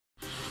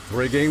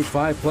3 games,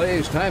 5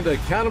 plays. Time to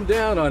count them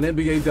down on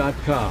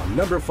NBA.com.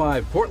 Number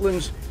 5,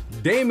 Portland's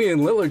Damian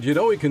Lillard. You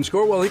know he can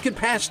score. Well, he can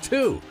pass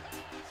too.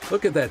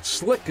 Look at that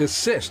slick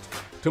assist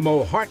to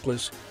Mo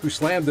Harkless, who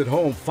slammed it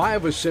home.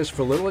 5 assists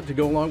for Lillard to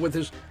go along with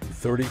his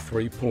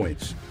 33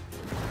 points.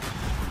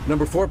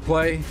 Number 4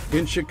 play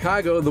in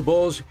Chicago, the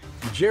Bulls'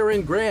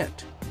 Jaren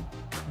Grant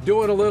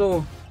doing a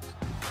little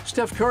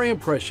Steph Curry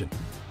impression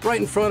right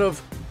in front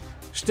of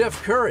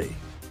Steph Curry.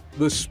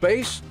 The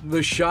space,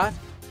 the shot,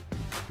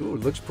 ooh,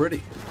 it looks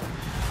pretty.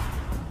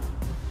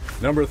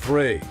 Number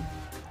 3,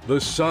 the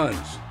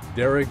Suns'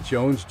 Derrick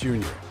Jones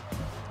Jr.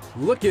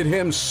 Look at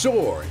him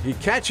soar. He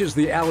catches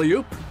the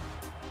alley-oop,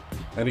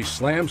 and he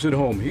slams it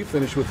home. He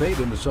finished with 8,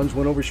 and the Suns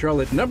went over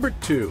Charlotte. Number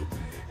 2,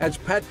 that's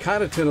Pat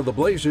Connaughton of the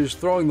Blazers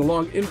throwing the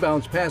long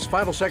inbounds pass.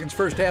 Final seconds,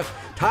 first half.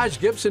 Taj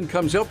Gibson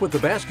comes up with the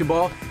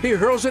basketball. He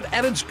hurls it,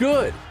 and it's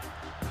good.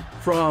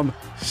 From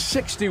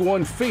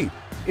 61 feet.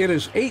 In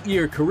his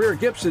 8-year career,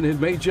 Gibson had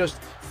made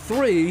just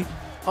 3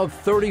 of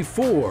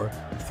 34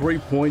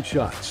 three-point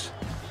shots.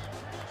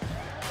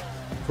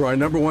 For our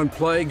number 1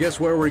 play, guess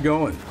where we're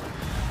going?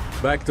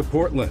 Back to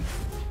Portland.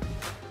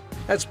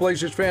 That's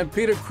Blazers fan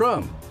Peter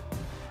Crum.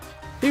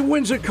 He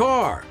wins a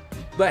car.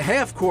 The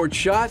half-court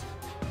shot,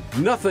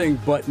 nothing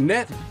but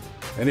net,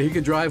 and he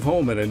could drive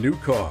home in a new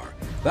car.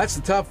 That's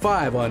the top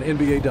 5 on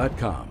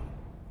NBA.com.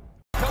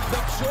 Comes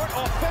up short,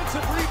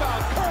 offensive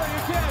rebound, Curry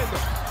again, and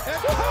Curry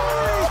hits a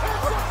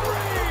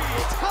 3!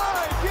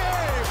 Tie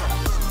game!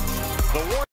 The